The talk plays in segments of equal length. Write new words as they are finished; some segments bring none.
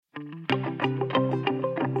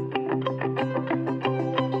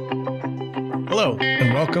Hello,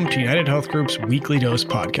 and welcome to United Health Group's Weekly Dose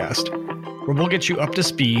podcast, where we'll get you up to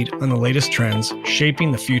speed on the latest trends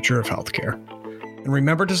shaping the future of healthcare. And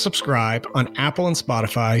remember to subscribe on Apple and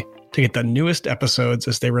Spotify to get the newest episodes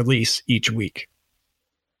as they release each week.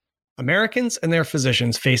 Americans and their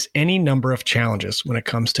physicians face any number of challenges when it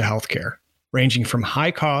comes to healthcare, ranging from high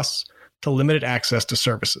costs to limited access to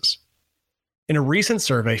services. In a recent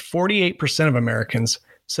survey, 48% of Americans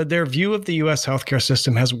said their view of the U.S. healthcare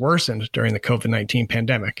system has worsened during the COVID-19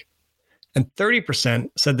 pandemic, and 30%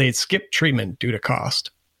 said they'd skipped treatment due to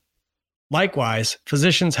cost. Likewise,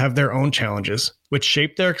 physicians have their own challenges, which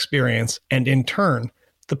shape their experience and, in turn,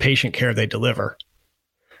 the patient care they deliver.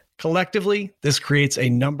 Collectively, this creates a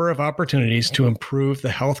number of opportunities to improve the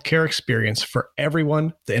healthcare experience for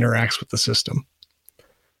everyone that interacts with the system.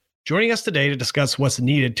 Joining us today to discuss what's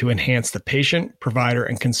needed to enhance the patient, provider,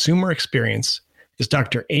 and consumer experience is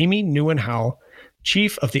Dr. Amy Nguyen-Hao,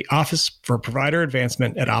 Chief of the Office for Provider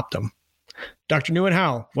Advancement at Optum. Dr.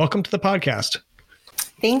 Nguyen-Hao, welcome to the podcast.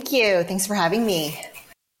 Thank you. Thanks for having me.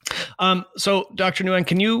 So, Dr. Nguyen,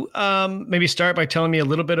 can you maybe start by telling me a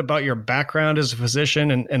little bit about your background as a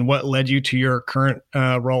physician and what led you to your current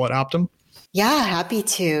role at Optum? Yeah, happy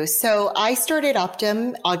to. So I started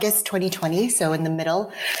Optum August 2020, so in the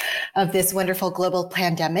middle of this wonderful global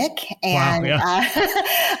pandemic. And wow,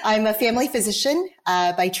 yeah. I'm a family physician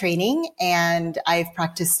by training, and I've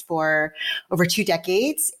practiced for over 2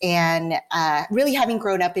 decades. And really having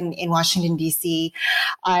grown up in Washington, D.C.,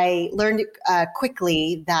 I learned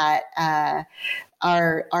quickly that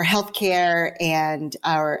our healthcare and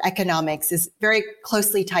our economics is very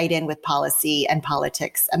closely tied in with policy and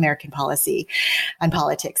politics, American policy and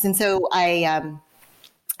politics. And so I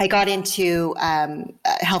got into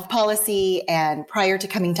health policy, and prior to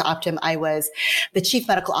coming to Optum, I was the chief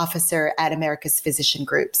medical officer at America's Physician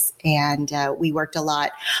Groups. And we worked a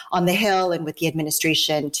lot on the Hill and with the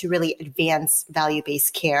administration to really advance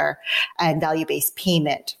value-based care and value-based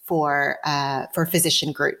payment for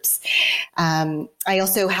physician groups. I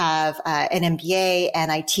also have an MBA,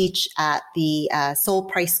 and I teach at the Sol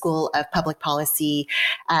Price School of Public Policy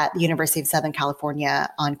at the University of Southern California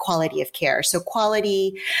on quality of care. So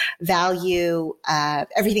quality, value,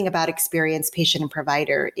 everything about experience, patient and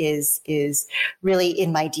provider is really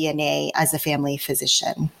in my DNA as a family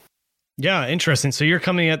physician. Yeah, interesting. So you're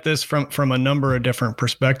coming at this from a number of different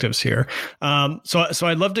perspectives here. So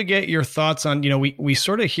I'd love to get your thoughts on, we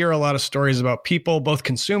sort of hear a lot of stories about people, both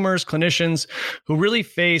consumers, clinicians, who really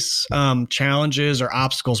face challenges or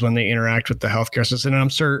obstacles when they interact with the healthcare system. And I'm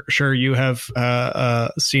sure you have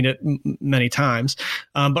seen it many times.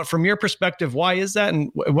 But from your perspective, why is that,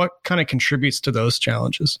 and what kind of contributes to those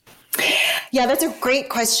challenges? Yeah, that's a great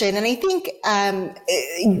question. And I think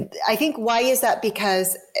why is that?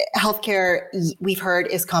 Because healthcare, we've heard,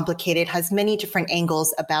 is complicated, has many different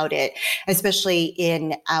angles about it, especially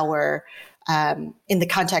in the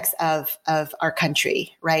context of our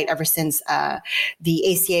country, right? Ever since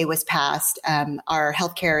the ACA was passed, our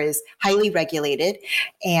healthcare is highly regulated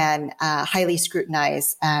and highly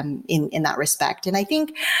scrutinized in that respect. And I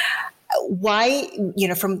think why,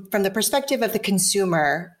 from the perspective of the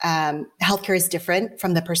consumer, healthcare is different.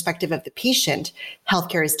 From the perspective of the patient,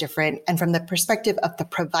 healthcare is different. And from the perspective of the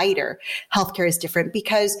provider, healthcare is different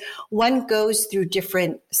because one goes through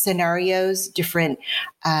different scenarios, different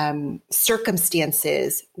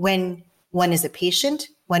circumstances when one is a patient,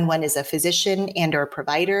 when one is a physician and or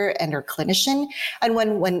provider and or clinician, and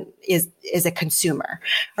when one is a consumer,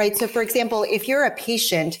 right? So for example, if you're a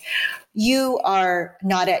patient, you are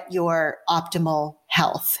not at your optimal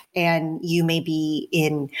health, and you may be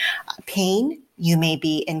in pain. You may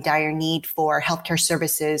be in dire need for healthcare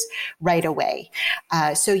services right away.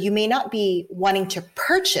 So you may not be wanting to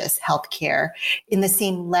purchase healthcare in the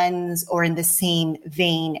same lens or in the same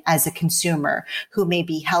vein as a consumer who may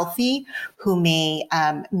be healthy, who may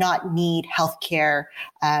not need healthcare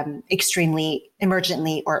extremely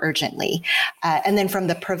emergently or urgently. And then from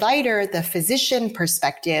the provider, the physician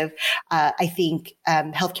perspective, I think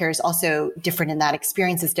healthcare is also different, and that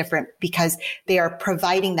experience is different because they are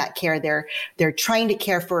providing that care. They're trying to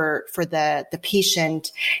care for the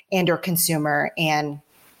patient and or consumer, and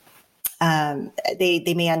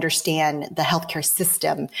they may understand the healthcare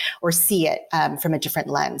system or see it from a different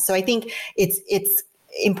lens. So I think it's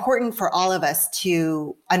important for all of us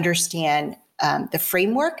to understand the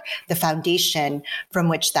framework, the foundation from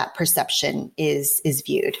which that perception is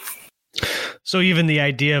viewed. So even the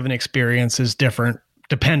idea of an experience is different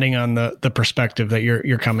depending on the perspective that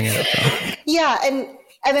you're coming at it from. Yeah, and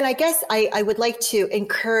Evan, I guess I would like to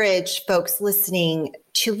encourage folks listening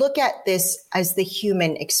to look at this as the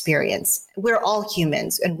human experience. We're all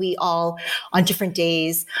humans, and we all, on different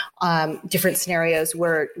days, different scenarios,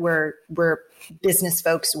 we're business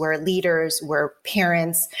folks, we're leaders, we're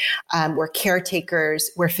parents, we're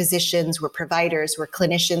caretakers, we're physicians, we're providers, we're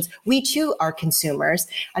clinicians. We too are consumers,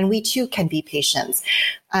 and we too can be patients.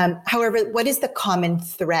 However, what is the common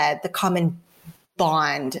thread, the common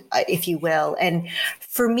bond, if you will? And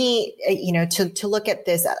for me, to look at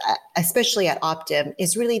this, especially at Optum,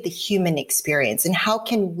 is really the human experience. And how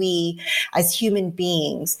can we, as human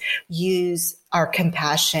beings, use our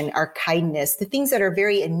compassion, our kindness, the things that are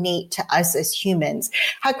very innate to us as humans?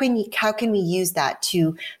 How can we use that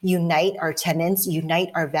to unite our tenets, unite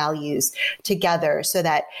our values together, so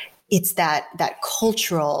that it's that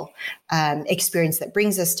cultural experience that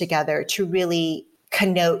brings us together to really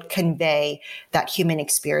convey that human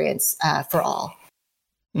experience for all.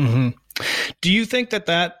 Mm-hmm. Do you think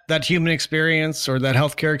that human experience or that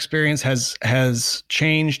healthcare experience has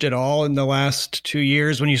changed at all in the last 2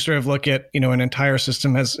 years, when you sort of look at, an entire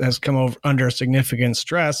system has come under significant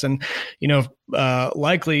stress, and,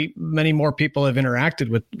 likely many more people have interacted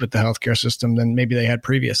with the healthcare system than maybe they had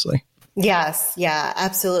previously? Yes. Yeah,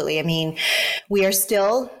 absolutely. I mean, we are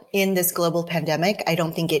still in this global pandemic. I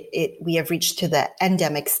don't think we have reached to the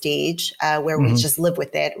endemic stage where we just live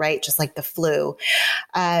with it, right? Just like the flu.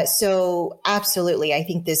 So absolutely, I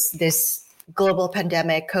think this global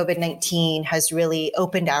pandemic, COVID-19, has really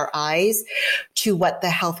opened our eyes to what the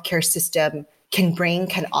healthcare system can bring,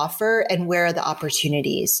 can offer, and where are the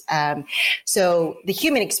opportunities. So the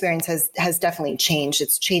human experience has definitely changed.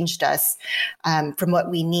 It's changed us from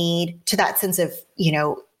what we need to that sense of,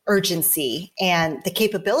 urgency and the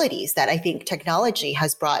capabilities that I think technology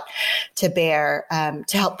has brought to bear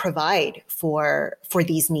to help provide for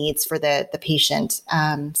these needs for the patient.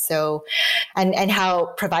 So, and how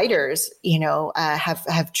providers,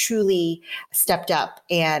 have truly stepped up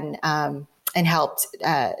and helped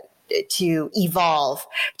to evolve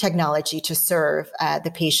technology to serve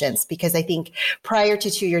the patients. Because I think prior to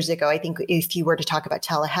 2 years ago, I think if you were to talk about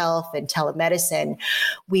telehealth and telemedicine,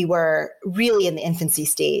 we were really in the infancy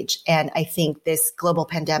stage. And I think this global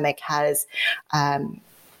pandemic has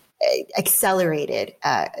accelerated,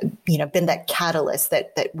 been that catalyst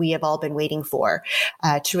that we have all been waiting for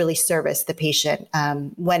to really service the patient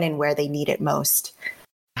when and where they need it most.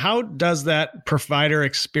 How does that provider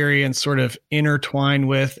experience sort of intertwine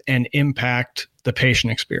with and impact the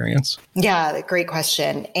patient experience? Yeah, great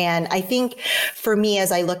question. And I think for me, as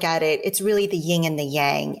I look at it, it's really the yin and the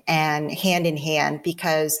yang, and hand in hand,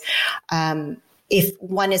 because if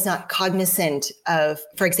one is not cognizant of,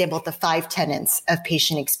 for example, the 5 tenets of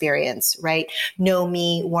patient experience, right? Know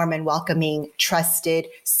me, warm and welcoming, trusted,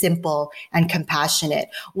 simple, and compassionate,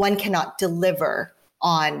 one cannot deliver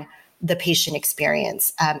on the patient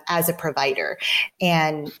experience as a provider.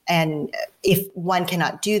 And if one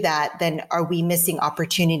cannot do that, then are we missing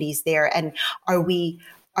opportunities there? And are we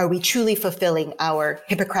truly fulfilling our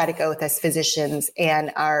Hippocratic oath as physicians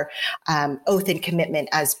and our oath and commitment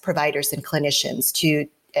as providers and clinicians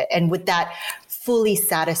and would that fully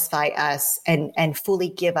satisfy us and fully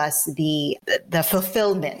give us the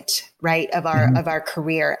fulfillment, right, of our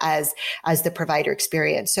career as the provider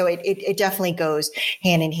experience? So it definitely goes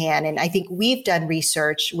hand in hand. And I think we've done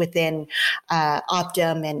research within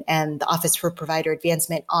Optum and the Office for Provider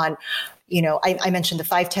Advancement on, I mentioned the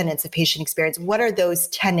 5 tenets of patient experience. What are those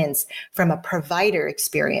tenets from a provider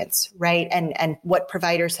experience, right? And what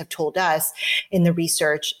providers have told us in the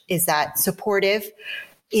research is that supportive,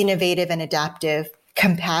 innovative and adaptive,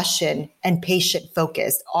 compassion, and patient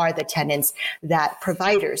focused are the tenets that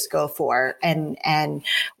providers go for and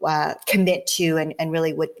commit to and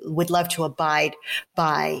really would love to abide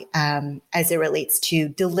by as it relates to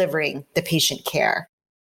delivering the patient care.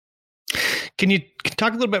 Can you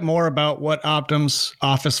talk a little bit more about what Optum's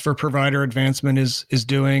Office for Provider Advancement is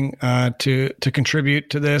doing to contribute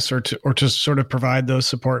to this or to sort of provide those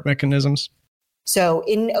support mechanisms? So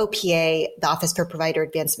in OPA, the Office for Provider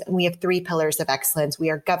Advancement, we have 3 pillars of excellence. We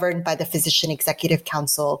are governed by the Physician Executive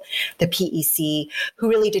Council, the PEC, who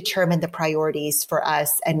really determine the priorities for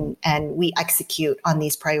us, and we execute on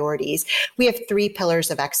these priorities. We have 3 pillars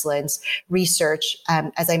of excellence: research,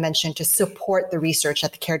 as I mentioned, to support the research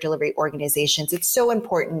at the care delivery organizations. It's so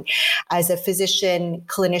important as a physician,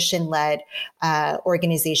 clinician-led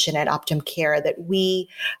organization at Optum Care that we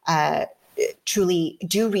truly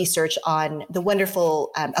do research on the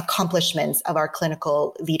wonderful accomplishments of our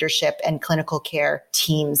clinical leadership and clinical care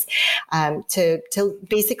teams to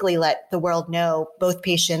basically let the world know, both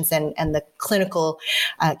patients and the clinical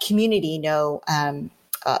community know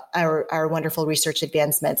our wonderful research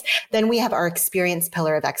advancements. Then we have our experience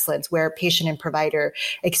pillar of excellence, where patient and provider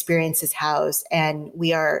experience is housed, and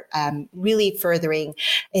we are really furthering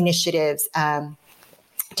initiatives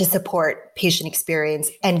to support patient experience,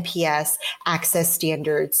 NPS, access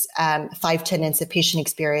standards, 5 tenets of patient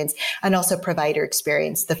experience, and also provider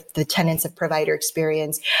experience, the tenets of provider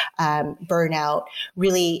experience, burnout,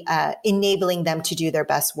 really enabling them to do their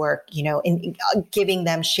best work, in giving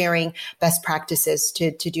them, sharing best practices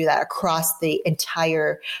to do that across the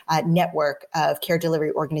entire network of care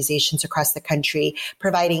delivery organizations across the country,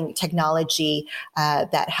 providing technology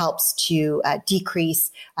that helps to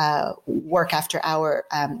decrease work after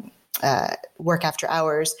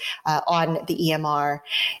hours on the EMR.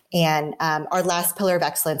 And our last pillar of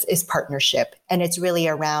excellence is partnership. And it's really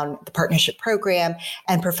around the partnership program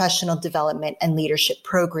and professional development and leadership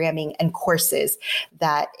programming and courses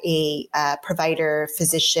that a provider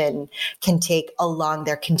physician can take along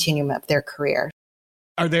their continuum of their career.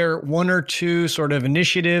 Are there one or two sort of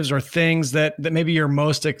initiatives or things that maybe you're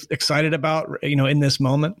most excited about, in this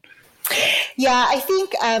moment? Yeah, I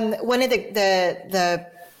think one of the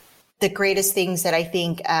greatest things that I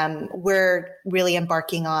think we're really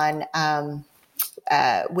embarking on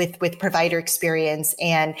with provider experience,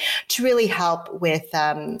 and to really help with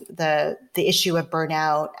the issue of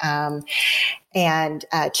burnout and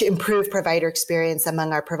to improve provider experience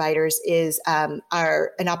among our providers, is an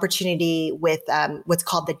opportunity with what's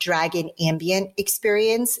called the Dragon Ambient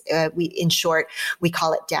Experience. In short, we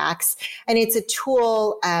call it DAX, and it's a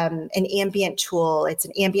tool, an ambient tool. It's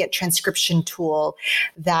an ambient transcription tool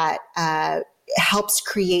that helps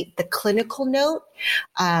create the clinical note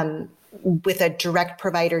with a direct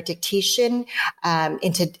provider dictation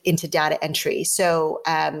into data entry. So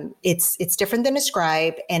it's different than a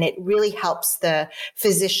scribe, and it really helps the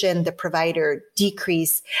physician, the provider,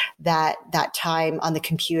 decrease that time on the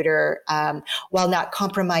computer while not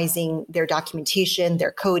compromising their documentation,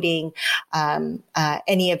 their coding,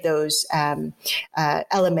 any of those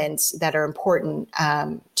elements that are important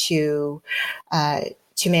to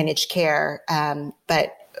manage care.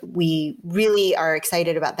 But we really are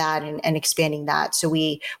excited about that and expanding that. So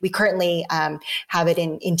we currently have it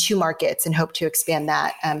in 2 markets and hope to expand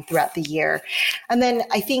that throughout the year. And then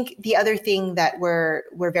I think the other thing that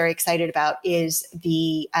we're very excited about is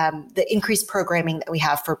the increased programming that we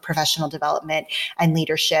have for professional development and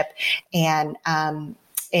leadership, and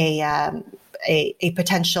a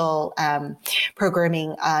potential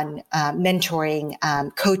programming on mentoring,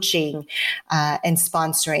 coaching, and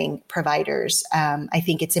sponsoring providers. I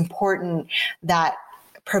think it's important that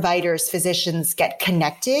providers, physicians get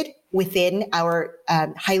connected within our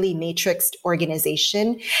highly matrixed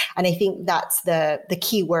organization. And I think that's the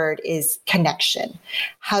key word is connection.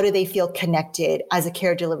 How do they feel connected as a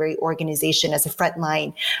care delivery organization, as a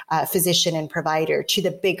frontline physician and provider, to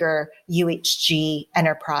the bigger UHG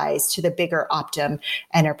enterprise, to the bigger Optum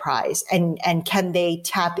enterprise? And can they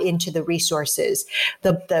tap into the resources,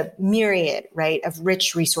 the myriad, right, of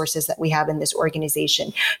rich resources that we have in this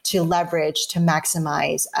organization to leverage, to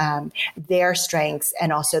maximize their strengths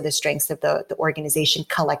and also the strengths of the organization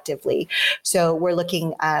collectively. So we're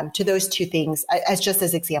looking to those 2 things as just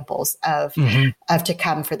as examples of to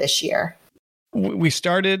come for this year. We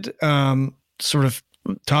started sort of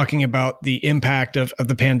talking about the impact of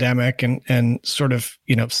the pandemic and sort of,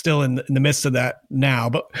 still in the midst of that now,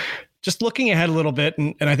 but just looking ahead a little bit,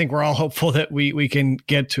 and I think we're all hopeful that we can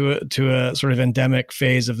get to a sort of endemic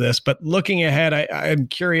phase of this. But looking ahead, I'm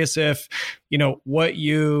curious if, what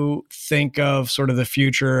you think of sort of the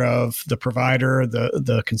future of the provider,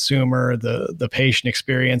 the consumer, the patient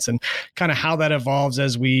experience, and kind of how that evolves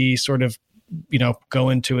as we sort of, go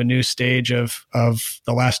into a new stage of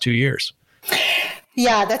the last 2 years.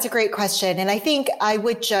 Yeah, that's a great question. And I think I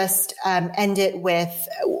would just end it with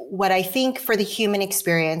what I think for the human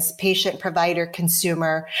experience, patient, provider,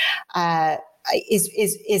 consumer,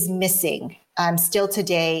 is missing still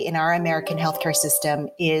today in our American healthcare system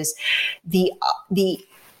is the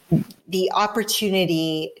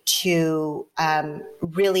opportunity to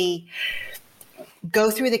really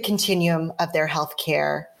go through the continuum of their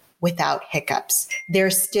healthcare without hiccups.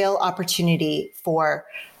 There's still opportunity for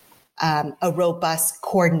a robust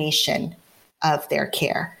coordination of their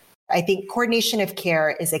care. I think coordination of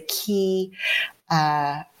care is a key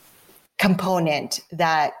component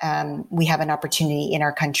that we have an opportunity in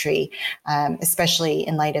our country, especially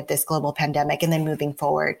in light of this global pandemic and then moving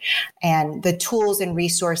forward. And the tools and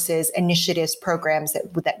resources, initiatives, programs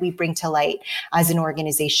that we bring to light as an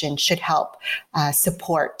organization should help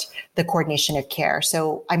support the coordination of care.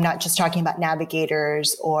 So I'm not just talking about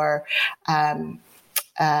navigators or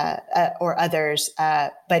or others,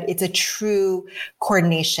 but it's a true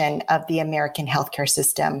coordination of the American healthcare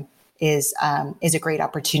system is a great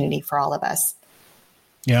opportunity for all of us.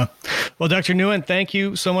 Yeah. Well, Dr. Nguyen, thank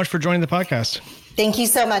you so much for joining the podcast. Thank you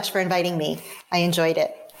so much for inviting me. I enjoyed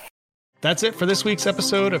it. That's it for this week's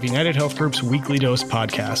episode of United Health Group's Weekly Dose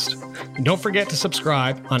podcast. And don't forget to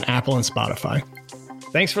subscribe on Apple and Spotify.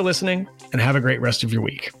 Thanks for listening and have a great rest of your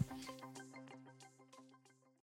week.